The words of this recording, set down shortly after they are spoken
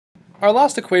Our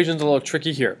last equation is a little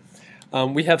tricky here.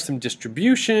 We have some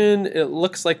distribution. It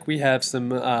looks like we have some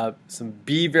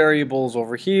b variables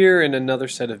over here and another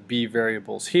set of b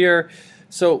variables here.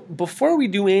 So before we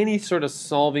do any sort of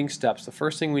solving steps, the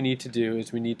first thing we need to do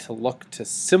is we need to look to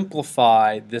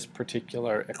simplify this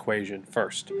particular equation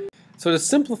first. So to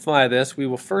simplify this, we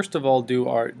will first of all do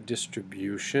our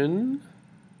distribution.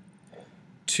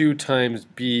 2 times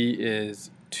b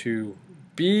is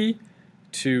 2b.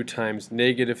 2 times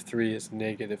 -3 is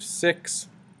 -6.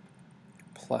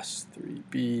 Plus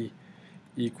 3b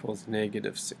equals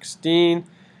 -16.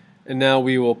 And now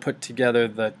we will put together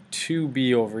the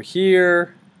 2b over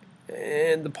here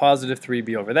and the positive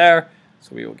 3b over there.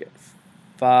 So we will get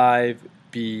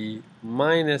 5b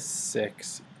minus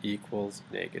 6 equals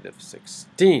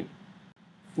 -16.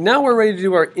 Now we're ready to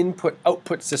do our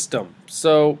input-output system.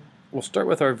 So we'll start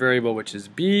with our variable, which is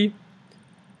b.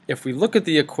 If we look at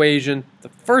the equation, the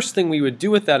first thing we would do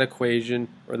with that equation,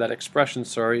 or that expression,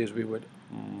 sorry, is we would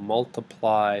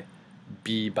multiply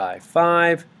b by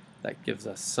 5. That gives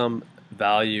us some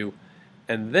value.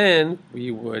 And then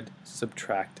we would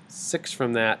subtract 6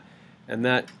 from that, and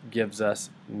that gives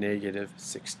us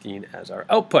 -16 as our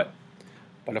output.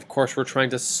 But of course, we're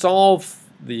trying to solve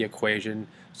the equation,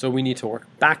 so we need to work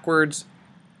backwards.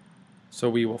 So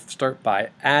we will start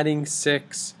by adding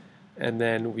 6, and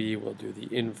then we will do the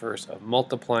inverse of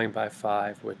multiplying by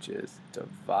 5, which is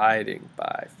dividing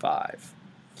by 5.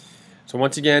 So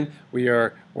once again, we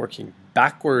are working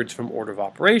backwards from order of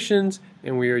operations,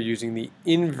 and we are using the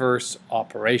inverse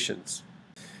operations.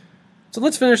 So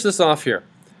let's finish this off here.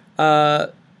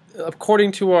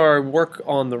 According to our work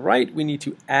on the right, we need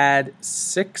to add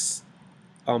 6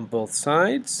 on both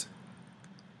sides.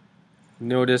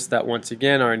 Notice that once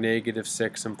again our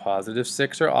 -6 and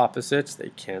 +6 are opposites. They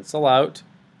cancel out,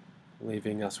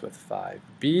 leaving us with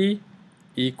 5b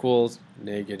equals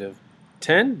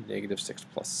 -10. -6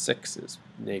 plus 6 is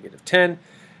 -10.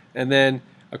 And then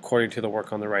according to the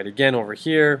work on the right again over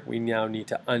here, we now need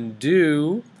to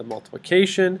undo the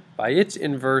multiplication by its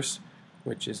inverse,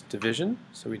 which is division.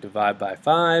 So we divide by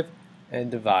 5 and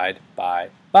divide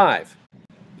by 5.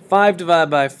 5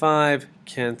 divided by 5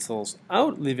 cancels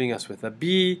out, leaving us with a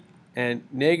b, and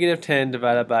 -10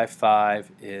 divided by 5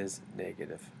 is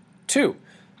 -2.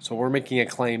 So we're making a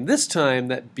claim this time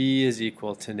that b is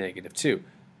equal to -2.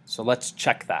 So let's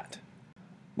check that.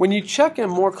 When you check a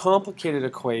more complicated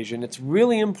equation, it's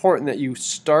really important that you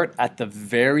start at the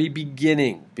very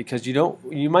beginning, because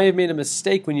you might have made a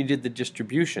mistake when you did the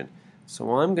distribution.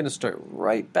 So I'm going to start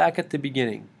right back at the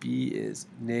beginning. b is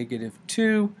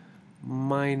 -2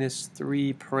 minus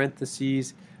 3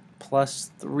 parentheses plus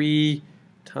 3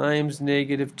 times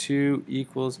 -2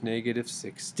 equals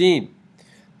 -16.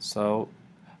 So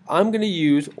I'm going to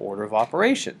use order of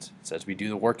operations. It says we do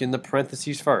the work in the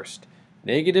parentheses first.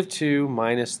 -2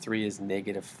 minus 3 is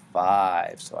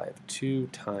 -5. So I have 2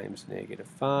 times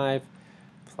 -5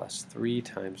 plus 3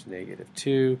 times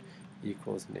 -2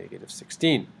 equals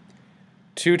 -16.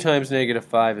 2 times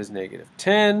 -5 is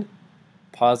 -10.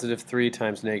 Positive 3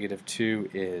 times -2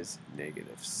 is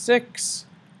 -6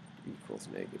 equals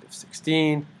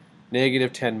 -16.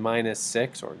 -10 minus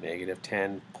 6, or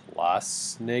 -10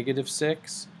 plus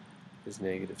 -6, is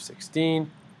 -16,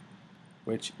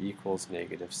 which equals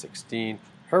 -16.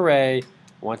 Hooray!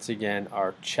 Once again,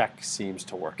 our check seems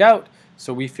to work out,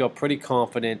 so we feel pretty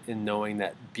confident in knowing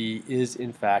that b is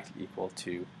in fact equal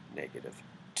to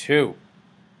 -2.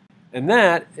 And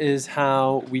that is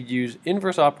how we use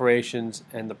inverse operations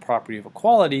and the property of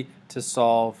equality to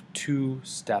solve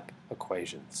two-step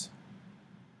equations.